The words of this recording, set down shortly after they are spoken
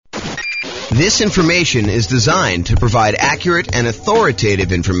This information is designed to provide accurate and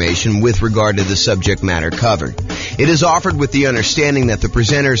authoritative information with regard to the subject matter covered. It is offered with the understanding that the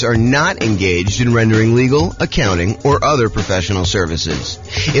presenters are not engaged in rendering legal, accounting, or other professional services.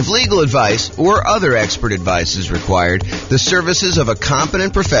 If legal advice or other expert advice is required, the services of a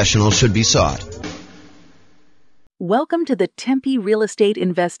competent professional should be sought. Welcome to the Tempe Real Estate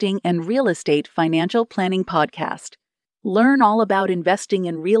Investing and Real Estate Financial Planning Podcast. Learn all about investing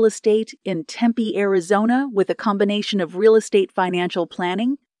in real estate in Tempe, Arizona, with a combination of real estate financial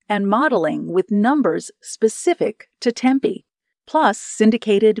planning and modeling with numbers specific to Tempe, plus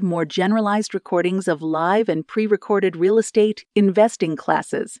syndicated, more generalized recordings of live and pre-recorded real estate investing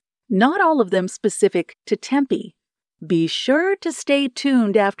classes, not all of them specific to Tempe. Be sure to stay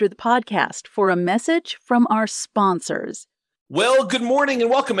tuned after the podcast for a message from our sponsors. Well, good morning and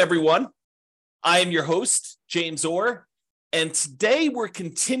welcome, everyone. I am your host, James Orr. And today we're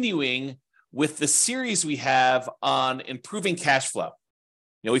continuing with the series we have on improving cash flow.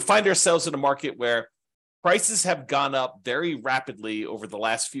 We find ourselves in a market where prices have gone up very rapidly over the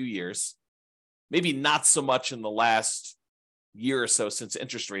last few years, maybe not so much in the last year or so since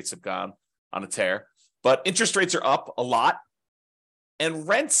interest rates have gone on a tear, but interest rates are up a lot and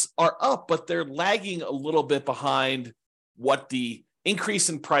rents are up, but they're lagging a little bit behind what the increase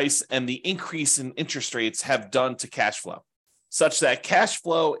in price and the increase in interest rates have done to cash flow, such that cash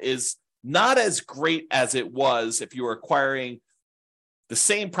flow is not as great as it was if you were acquiring the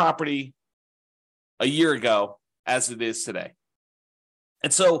same property a year ago as it is today.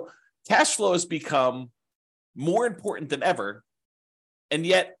 And so cash flow has become more important than ever, and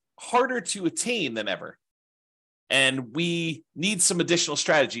yet harder to attain than ever. And we need some additional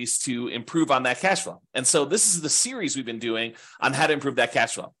strategies to improve on that cash flow. And so this is the series we've been doing on how to improve that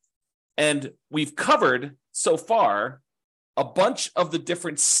cash flow. And we've covered so far a bunch of the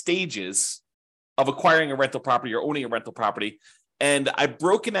different stages of acquiring a rental property or owning a rental property. And I've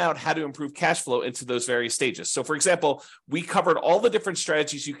broken out how to improve cash flow into those various stages. So for example, we covered all the different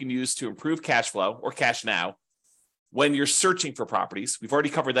strategies you can use to improve cash flow or cash now when you're searching for properties. We've already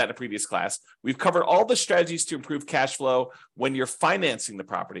covered that in a previous class. We've covered all the strategies to improve cash flow when you're financing the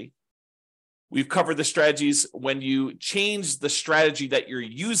property. We've covered the strategies when you change the strategy that you're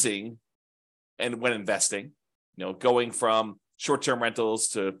using and when investing. Going from short-term rentals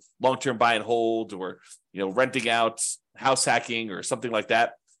to long-term buy and hold, or, renting out, house hacking, or something like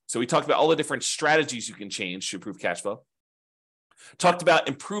that. So we talked about all the different strategies you can change to improve cash flow. Talked about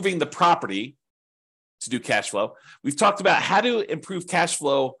improving the property to do cash flow. We've talked about how to improve cash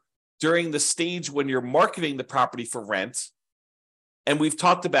flow during the stage when you're marketing the property for rent. And we've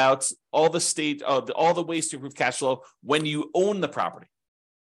talked about all the ways to improve cash flow when you own the property.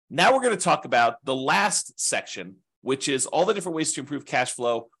 Now we're going to talk about the last section, which is all the different ways to improve cash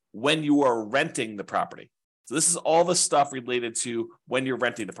flow when you are renting the property. So this is all the stuff related to when you're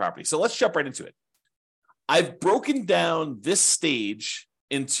renting the property. So let's jump right into it. I've broken down this stage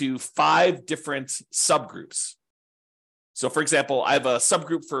into 5 different subgroups. So for example, I have a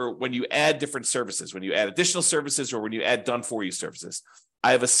subgroup for when you add different services, when you add additional services, or when you add done-for-you services.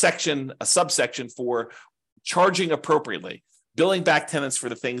 I have a subsection for charging appropriately, billing back tenants for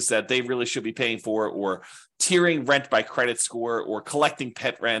the things that they really should be paying for, or tiering rent by credit score, or collecting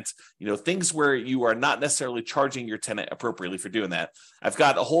pet rent, things where you are not necessarily charging your tenant appropriately for doing that. I've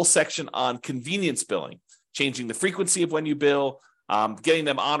got a whole section on convenience billing, changing the frequency of when you bill, getting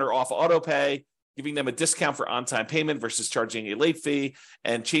them on or off auto pay, giving them a discount for on-time payment versus charging a late fee,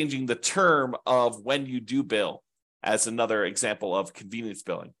 and changing the term of when you do bill as another example of convenience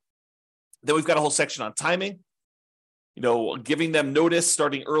billing. Then we've got a whole section on timing, giving them notice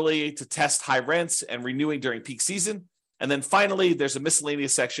starting early to test high rents and renewing during peak season. And then finally, there's a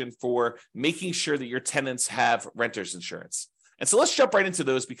miscellaneous section for making sure that your tenants have renter's insurance. And so let's jump right into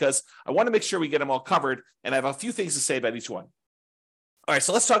those because I want to make sure we get them all covered. And I have a few things to say about each one. All right,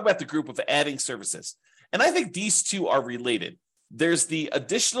 so let's talk about the group of adding services. And I think these two are related. There's the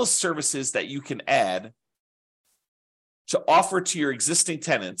additional services that you can add to offer to your existing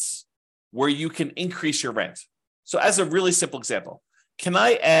tenants where you can increase your rent. So as a really simple example, can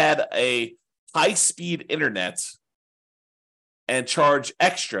I add a high-speed internet and charge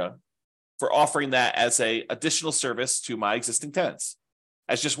extra for offering that as an additional service to my existing tenants?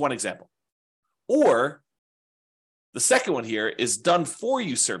 As just one example. Or the second one here is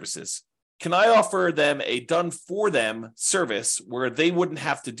done-for-you services. Can I offer them a done-for-them service where they wouldn't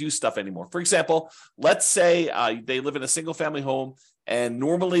have to do stuff anymore? For example, let's say they live in a single-family home, and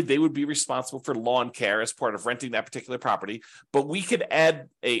normally they would be responsible for lawn care as part of renting that particular property, but we could add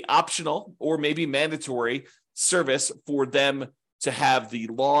a optional or maybe mandatory service for them to have the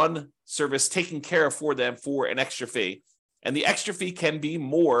lawn service taken care of for them for an extra fee. And the extra fee can be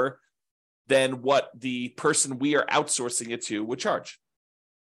more than what the person we are outsourcing it to would charge.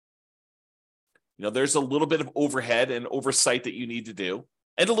 There's a little bit of overhead and oversight that you need to do,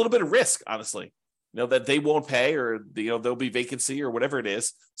 and a little bit of risk, honestly, that they won't pay, or there'll be vacancy or whatever it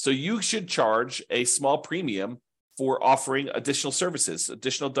is. So you should charge a small premium for offering additional services,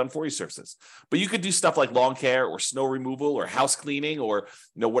 additional done-for-you services. But you could do stuff like lawn care or snow removal or house cleaning or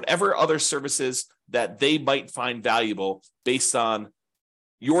whatever other services that they might find valuable based on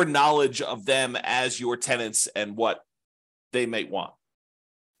your knowledge of them as your tenants and what they might want.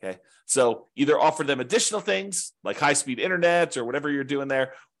 Okay, so either offer them additional things like high-speed internet or whatever you're doing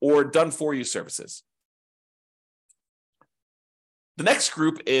there, or done-for-you services. The next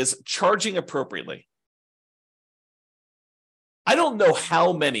group is charging appropriately. I don't know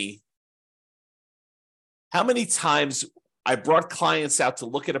how many times I brought clients out to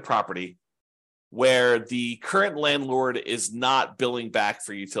look at a property where the current landlord is not billing back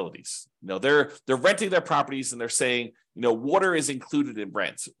for utilities. They're renting their properties and they're saying, water is included in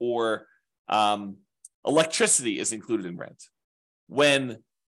rent, or electricity is included in rent, when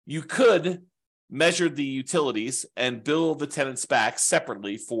you could measure the utilities and bill the tenants back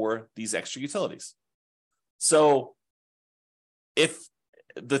separately for these extra utilities. So if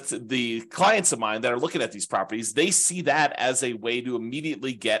the clients of mine that are looking at these properties, they see that as a way to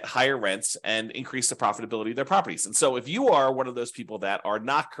immediately get higher rents and increase the profitability of their properties. And so if you are one of those people that are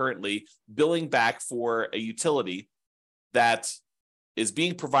not currently billing back for a utility that is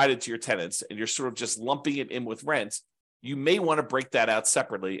being provided to your tenants, and you're sort of just lumping it in with rent, you may want to break that out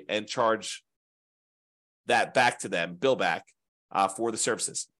separately and charge that back to them, bill back for the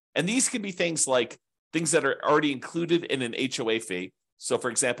services. And these can be things like things that are already included in an HOA fee. So, for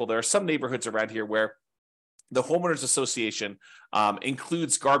example, there are some neighborhoods around here where the homeowners association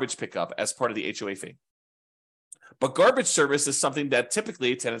includes garbage pickup as part of the HOA fee. But garbage service is something that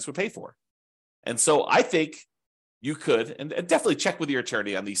typically tenants would pay for. And so I think you could, and definitely check with your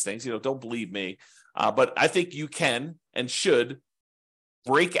attorney on these things, don't believe me, but I think you can and should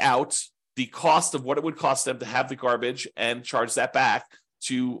break out the cost of what it would cost them to have the garbage and charge that back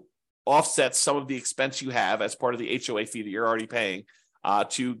to offset some of the expense you have as part of the HOA fee that you're already paying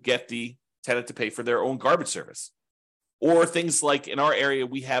to get the tenant to pay for their own garbage service. Or things like in our area,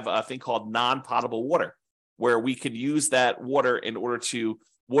 we have a thing called non-potable water, where we can use that water in order to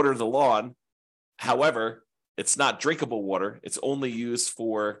water the lawn. However, it's not drinkable water. It's only used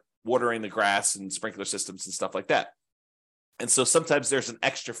for watering the grass and sprinkler systems and stuff like that. And so sometimes there's an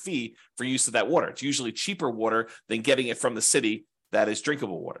extra fee for use of that water. It's usually cheaper water than getting it from the city that is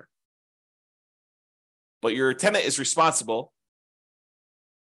drinkable water. But your tenant is responsible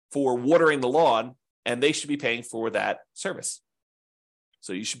for watering the lawn, and they should be paying for that service.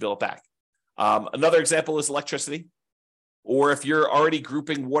 So you should bill it back. Another example is electricity. Or if you're already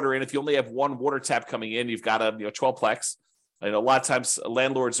grouping water in, if you only have one water tap coming in, you've got a 12-plex. A lot of times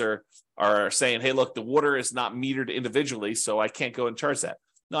landlords are saying, hey, look, the water is not metered individually, so I can't go and charge that.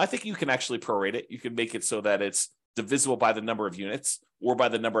 No, I think you can actually prorate it. You can make it so that it's divisible by the number of units or by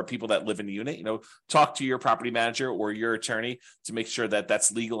the number of people that live in the unit. Talk to your property manager or your attorney to make sure that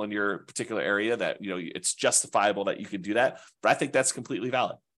that's legal in your particular area, that it's justifiable that you can do that. But I think that's completely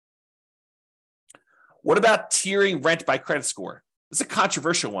valid. What about tiering rent by credit score? It's a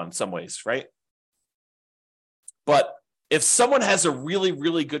controversial one in some ways, right? But if someone has a really,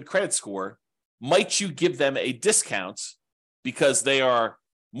 really good credit score, might you give them a discount because they are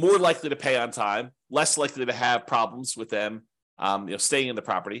more likely to pay on time, less likely to have problems with them staying in the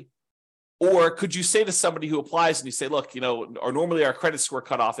property? Or could you say to somebody who applies and you say, look, or normally our credit score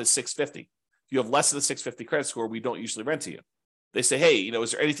cutoff is 650. If you have less than a 650 credit score, we don't usually rent to you. They say, hey,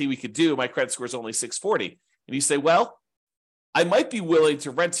 is there anything we could do? My credit score is only 640. And you say, well, I might be willing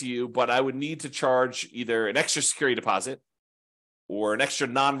to rent to you, but I would need to charge either an extra security deposit or an extra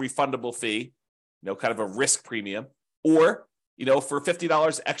non-refundable fee, kind of a risk premium, or, for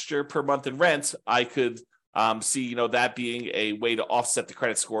 $50 extra per month in rent, I could see, that being a way to offset the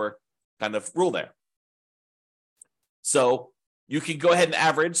credit score kind of rule there. So you can go ahead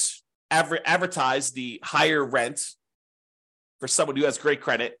and advertise the higher rent for someone who has great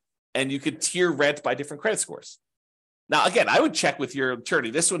credit, and you could tier rent by different credit scores. Now, again, I would check with your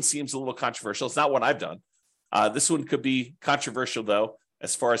attorney. This one seems a little controversial. It's not what I've done. This one could be controversial, though,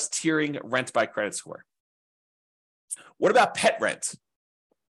 as far as tiering rent by credit score. What about pet rent?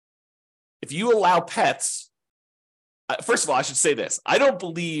 If you allow pets, first of all, I should say this. I don't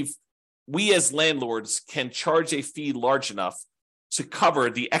believe we as landlords can charge a fee large enough to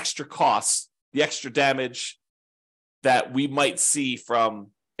cover the extra costs, the extra damage, that we might see from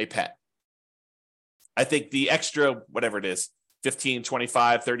a pet. I think the extra, whatever it is, $15,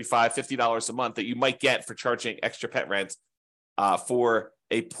 $25, $35, $50 a month that you might get for charging extra pet rent for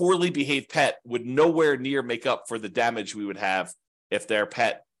a poorly behaved pet would nowhere near make up for the damage we would have if their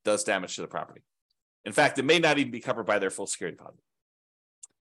pet does damage to the property. In fact, it may not even be covered by their full security deposit.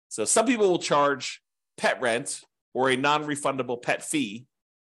 So some people will charge pet rent or a non-refundable pet fee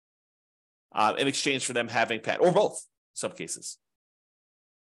in exchange for them having pet, or both in some cases.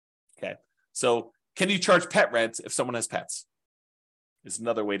 Okay, so can you charge pet rent if someone has pets? Is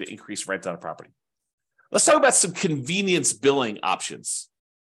another way to increase rent on a property. Let's talk about some convenience billing options.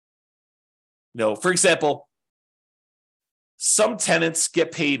 For example, some tenants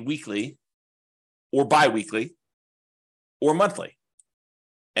get paid weekly or biweekly or monthly.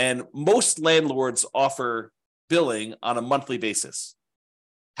 And most landlords offer billing on a monthly basis.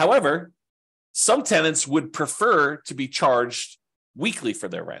 However, some tenants would prefer to be charged weekly for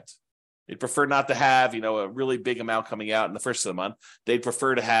their rent. They'd prefer not to have, a really big amount coming out in the first of the month. They'd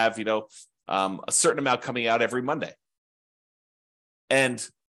prefer to have, a certain amount coming out every Monday. And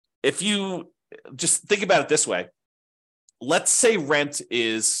if you just think about it this way, let's say rent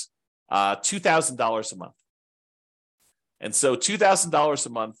is $2,000 a month. And so $2,000 a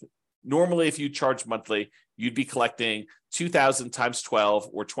month, normally if you charge monthly, you'd be collecting $2,000 times 12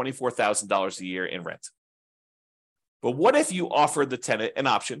 or $24,000 a year in rent. But what if you offered the tenant an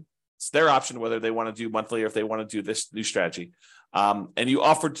option? It's their option whether they want to do monthly or if they want to do this new strategy. And you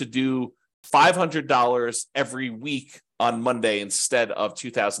offered to do $500 every week on Monday instead of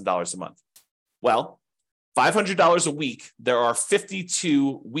 $2,000 a month. Well, $500 a week, there are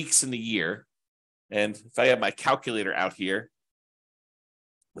 52 weeks in the year. And if I have my calculator out here,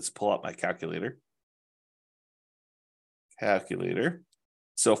 let's pull up my calculator.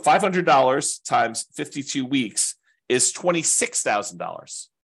 So $500 times 52 weeks is $26,000.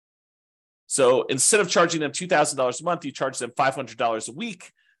 So instead of charging them $2,000 a month, you charge them $500 a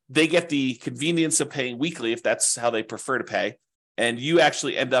week. They get the convenience of paying weekly if that's how they prefer to pay. And you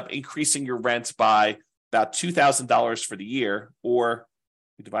actually end up increasing your rent by about $2,000 for the year, or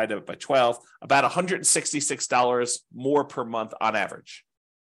you divide it by 12, about $166 more per month on average.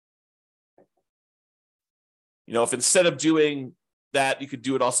 If instead of doing that, you could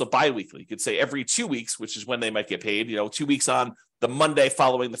do it also bi-weekly. You could say every 2 weeks, which is when they might get paid, 2 weeks on the Monday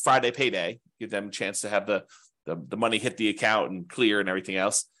following the Friday payday, give them a chance to have the money hit the account and clear and everything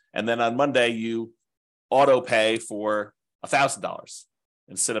else. And then on Monday, you auto pay for $1,000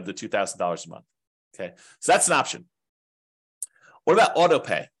 instead of the $2,000 a month. Okay, so that's an option. What about auto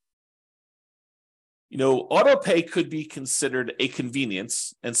pay? Auto pay could be considered a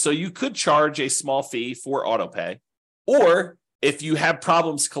convenience. And so you could charge a small fee for auto pay. Or if you have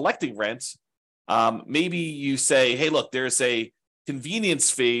problems collecting rent, maybe you say, hey, look, there's a convenience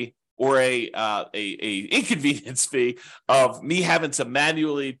fee or a inconvenience fee of me having to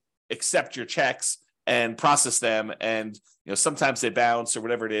manually accept your checks and process them. And sometimes they bounce or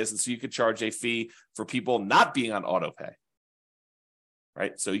whatever it is. And so you could charge a fee for people not being on auto pay.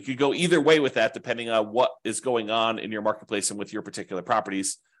 Right. So you could go either way with that, depending on what is going on in your marketplace and with your particular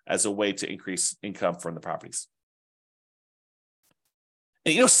properties as a way to increase income from the properties.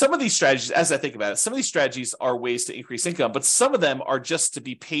 And, some of these strategies, as I think about it, some of these strategies are ways to increase income, but some of them are just to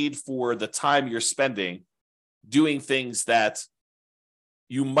be paid for the time you're spending doing things that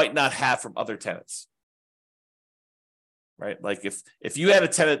you might not have from other tenants. Right? Like if you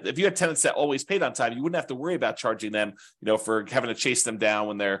had tenants that always paid on time, you wouldn't have to worry about charging them, for having to chase them down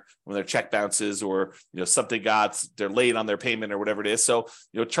when their check bounces or something they're late on their payment or whatever it is. So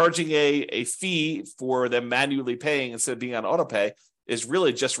charging a fee for them manually paying instead of being on auto pay is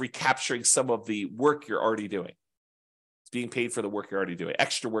really just recapturing some of the work you're already doing. It's being paid for the work you're already doing,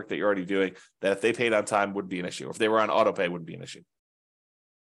 extra work that you're already doing that if they paid on time wouldn't be an issue. Or if they were on auto pay, wouldn't be an issue.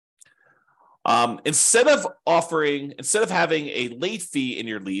 Instead of having a late fee in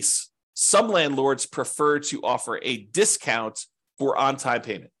your lease, some landlords prefer to offer a discount for on-time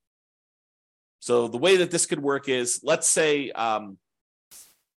payment. So the way that this could work is, let's say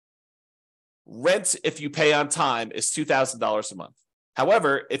rent, if you pay on time, is $2,000 a month.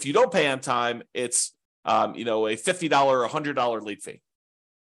 However, if you don't pay on time, it's a $50 or $100 late fee.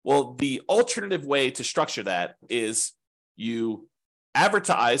 Well, the alternative way to structure that is you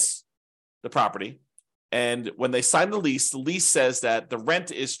advertise the property, and when they sign the lease says that the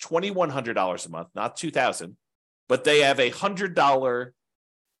rent is $2,100 a month, not $2,000, but they have $100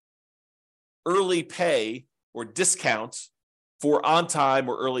 early pay or discount for on-time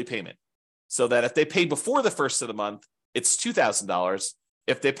or early payment. So that if they pay before the first of the month, it's $2,000.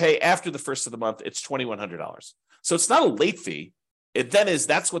 If they pay after the first of the month, it's $2,100. So it's not a late fee.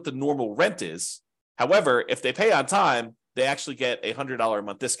 That's what the normal rent is. However, if they pay on time, they actually get a $100 a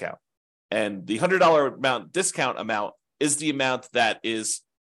month discount. And the $100 discount amount is the amount that is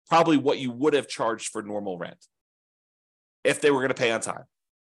probably what you would have charged for normal rent if they were going to pay on time.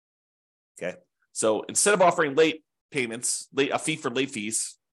 Okay. So instead of offering late payments, a fee for late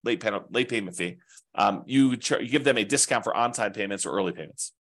fees, late payment fee, you give them a discount for on-time payments or early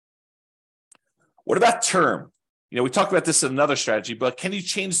payments. What about term? We talked about this in another strategy, but can you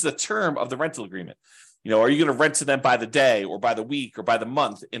change the term of the rental agreement? Are you going to rent to them by the day or by the week or by the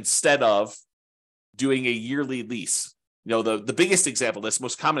month instead of doing a yearly lease? The biggest example, this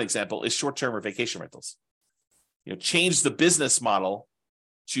most common example, is short-term or vacation rentals. Change the business model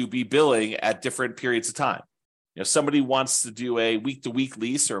to be billing at different periods of time. Somebody wants to do a week-to-week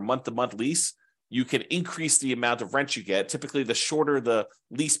lease or a month-to-month lease, you can increase the amount of rent you get. Typically, the shorter the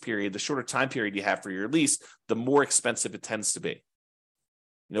lease period, the shorter time period you have for your lease, the more expensive it tends to be.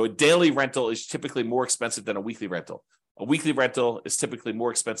 A daily rental is typically more expensive than a weekly rental. A weekly rental is typically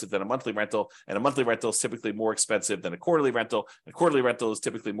more expensive than a monthly rental, and a monthly rental is typically more expensive than a quarterly rental, and a quarterly rental is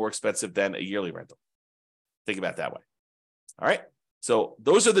typically more expensive than a yearly rental. Think about it that way. All right? So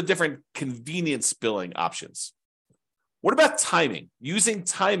those are the different convenience billing options. What about timing? Using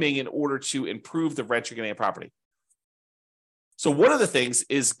timing in order to improve the rent you're getting at property. So one of the things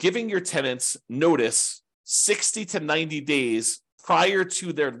is giving your tenants notice 60 to 90 days prior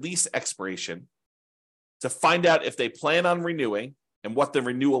to their lease expiration to find out if they plan on renewing and what the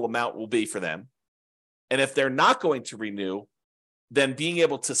renewal amount will be for them. And if they're not going to renew, then being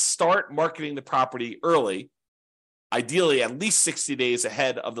able to start marketing the property early, ideally at least 60 days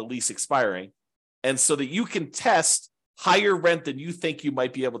ahead of the lease expiring, and so that you can test higher rent than you think you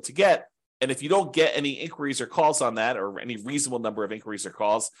might be able to get. And if you don't get any inquiries or calls on that, or any reasonable number of inquiries or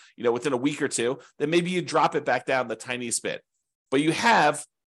calls, within a week or two, then maybe you drop it back down the tiniest bit. But you have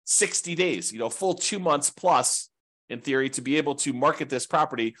 60 days, full 2 months plus, in theory, to be able to market this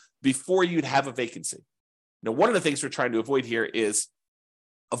property before you'd have a vacancy. One of the things we're trying to avoid here is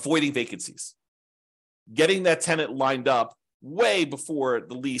avoiding vacancies. Getting that tenant lined up way before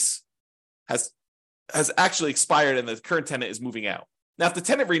the lease has actually expired and the current tenant is moving out. Now, if the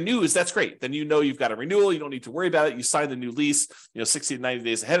tenant renews, that's great. Then you've got a renewal. You don't need to worry about it. You sign the new lease, 60 to 90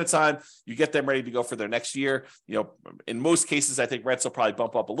 days ahead of time. You get them ready to go for their next year. In most cases, I think rents will probably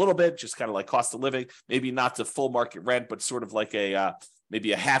bump up a little bit, just kind of like cost of living, maybe not to full market rent, but sort of like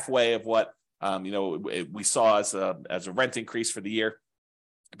maybe a halfway of what we saw as a rent increase for the year.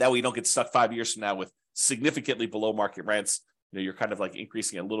 That way you don't get stuck 5 years from now with significantly below market rents. You're kind of like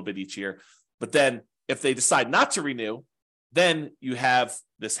increasing a little bit each year. But then if they decide not to renew, then you have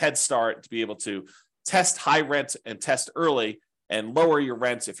this head start to be able to test high rent and test early and lower your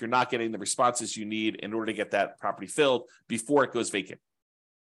rents if you're not getting the responses you need in order to get that property filled before it goes vacant.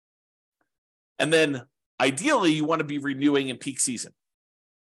 And then ideally, you want to be renewing in peak season.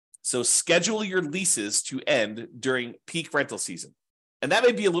 So schedule your leases to end during peak rental season. And that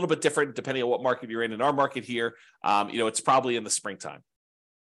may be a little bit different depending on what market you're in. In our market here, it's probably in the springtime,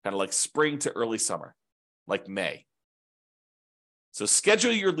 kind of like spring to early summer, like May. So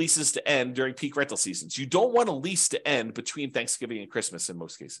schedule your leases to end during peak rental seasons. You don't want a lease to end between Thanksgiving and Christmas in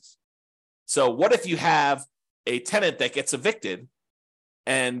most cases. So what if you have a tenant that gets evicted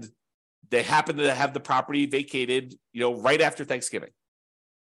and they happen to have the property vacated, right after Thanksgiving?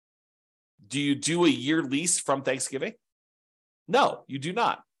 Do you do a year lease from Thanksgiving? No, you do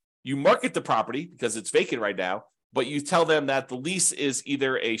not. You market the property because it's vacant right now, but you tell them that the lease is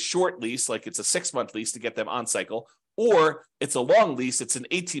either a short lease, like it's a 6-month lease to get them on cycle, or it's a long lease, it's an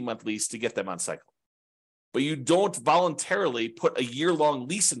 18-month lease to get them on cycle. But you don't voluntarily put a year-long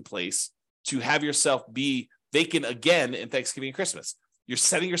lease in place to have yourself be vacant again in Thanksgiving and Christmas. You're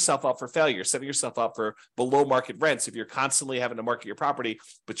setting yourself up for failure. You're setting yourself up for below market rents if you're constantly having to market your property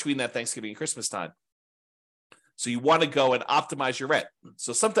between that Thanksgiving and Christmas time. So you want to go and optimize your rent.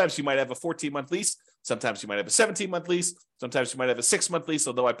 So sometimes you might have a 14-month lease. Sometimes you might have a 17-month lease. Sometimes you might have a 6-month lease,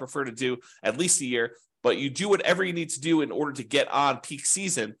 although I prefer to do at least a year. But you do whatever you need to do in order to get on peak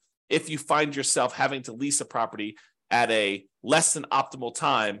season if you find yourself having to lease a property at a less than optimal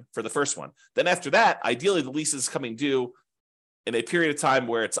time for the first one. Then after that, ideally the lease is coming due in a period of time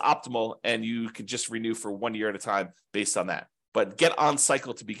where it's optimal and you can just renew for 1 year at a time based on that. But get on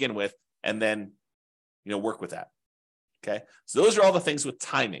cycle to begin with and then work with that. Okay. So those are all the things with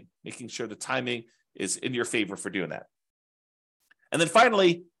timing, making sure the timing is in your favor for doing that. And then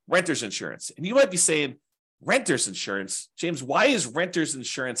finally, renter's insurance. And you might be saying, renter's insurance? James, why is renter's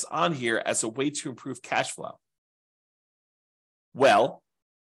insurance on here as a way to improve cash flow? Well,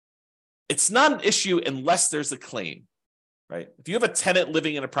 It's not an issue unless there's a claim, right? If you have a tenant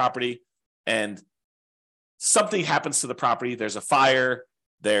living in a property and something happens to the property, there's a fire,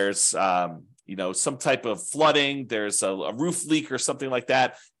 there's some type of flooding, there's a roof leak or something like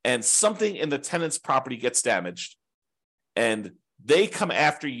that, and something in the tenant's property gets damaged, and they come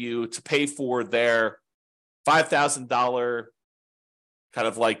after you to pay for their $5,000 kind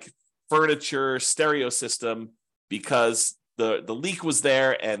of like furniture stereo system because the leak was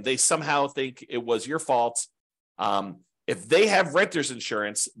there and they somehow think it was your fault. If they have renter's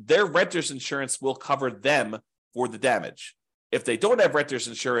insurance, their renter's insurance will cover them for the damage. If they don't have renter's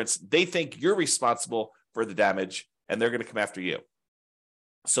insurance, they think you're responsible for the damage and they're going to come after you.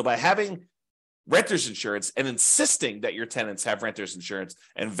 So by having renter's insurance and insisting that your tenants have renter's insurance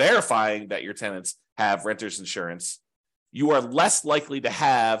and verifying that your tenants have renter's insurance, you are less likely to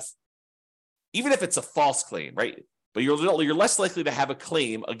have, even if it's a false claim, right? But you're less likely to have a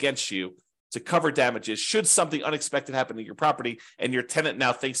claim against you to cover damages should something unexpected happen to your property and your tenant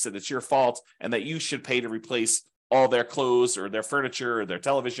now thinks that it's your fault and that you should pay to replace all their clothes or their furniture or their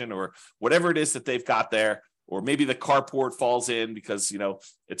television or whatever it is that they've got there. Or maybe the carport falls in because,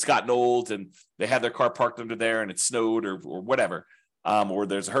 it's gotten old and they have their car parked under there and it snowed or whatever, or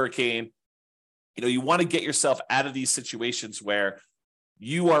there's a hurricane. You want to get yourself out of these situations where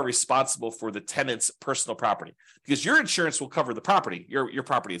you are responsible for the tenant's personal property because your insurance will cover the property, your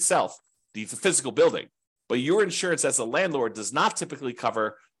property itself, the physical building. But your insurance as a landlord does not typically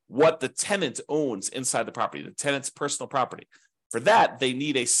cover what the tenant owns inside the property, the tenant's personal property. For that, they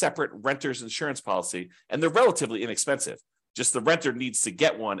need a separate renter's insurance policy, and they're relatively inexpensive. Just the renter needs to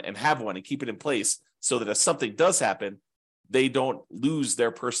get one and have one and keep it in place so that if something does happen, they don't lose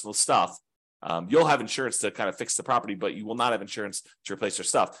their personal stuff. You'll have insurance to kind of fix the property, but you will not have insurance to replace your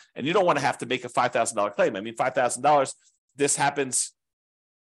stuff. And you don't want to have to make a $5,000 claim. I mean, $5,000, this happens,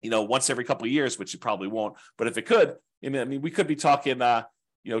 once every couple of years, which you probably won't. But if it could, we could be talking,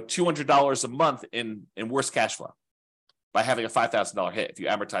 $200 a month in worst cash flow by having a $5,000 hit if you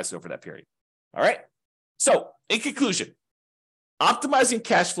amortize it over that period. All right. So in conclusion, optimizing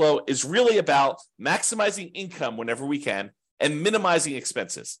cash flow is really about maximizing income whenever we can and minimizing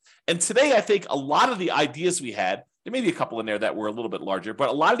expenses. And today, I think a lot of the ideas we had, there may be a couple in there that were a little bit larger, but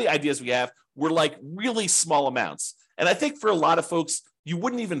a lot of the ideas we have were like really small amounts. And I think for a lot of folks, you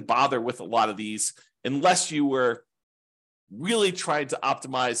wouldn't even bother with a lot of these unless you were really trying to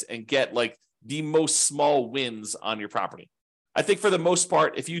optimize and get like the most small wins on your property. I think for the most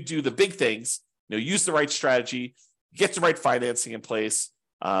part, if you do the big things, use the right strategy, get the right financing in place,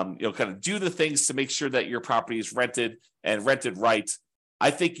 kind of do the things to make sure that your property is rented and rented right. I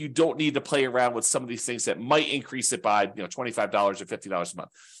think you don't need to play around with some of these things that might increase it by $25 or $50 a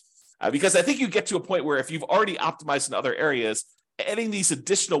month. Because I think you get to a point where if you've already optimized in other areas, adding these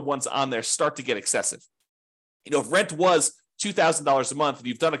additional ones on there start to get excessive. If rent was $2,000 a month and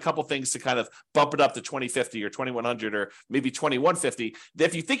you've done a couple things to kind of bump it up to $2,050 or $2,100 or maybe $2,150, then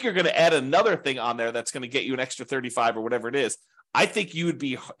if you think you're going to add another thing on there that's going to get you an extra $35 or whatever it is, I think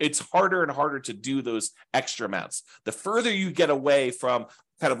it's harder and harder to do those extra amounts. The further you get away from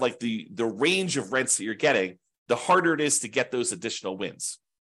kind of like the range of rents that you're getting, the harder it is to get those additional wins,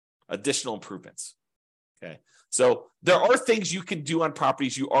 additional improvements. Okay. So there are things you can do on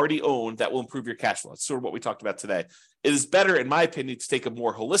properties you already own that will improve your cash flow. That's sort of what we talked about today. It is better, in my opinion, to take a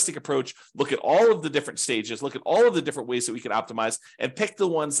more holistic approach, look at all of the different stages, look at all of the different ways that we can optimize, and pick the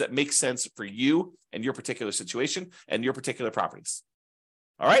ones that make sense for you and your particular situation and your particular properties.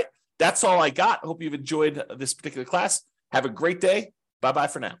 All right, that's all I got. I hope you've enjoyed this particular class. Have a great day. Bye-bye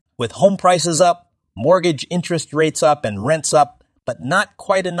for now. With home prices up, mortgage interest rates up, and rents up, but not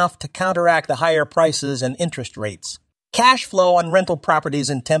quite enough to counteract the higher prices and interest rates, cash flow on rental properties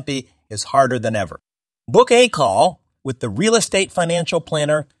in Tempe is harder than ever. Book a call with the Real Estate Financial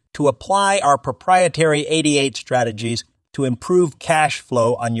Planner to apply our proprietary 88 strategies to improve cash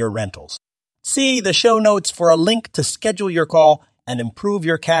flow on your rentals. See the show notes for a link to schedule your call and improve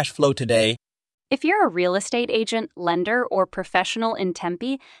your cash flow today. If you're a real estate agent, lender, or professional in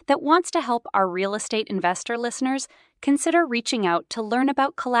Tempe that wants to help our real estate investor listeners, consider reaching out to learn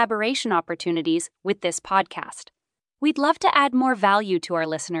about collaboration opportunities with this podcast. We'd love to add more value to our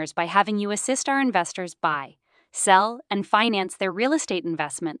listeners by having you assist our investors buy, sell, and finance their real estate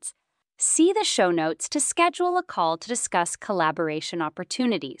investments. See the show notes to schedule a call to discuss collaboration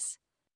opportunities.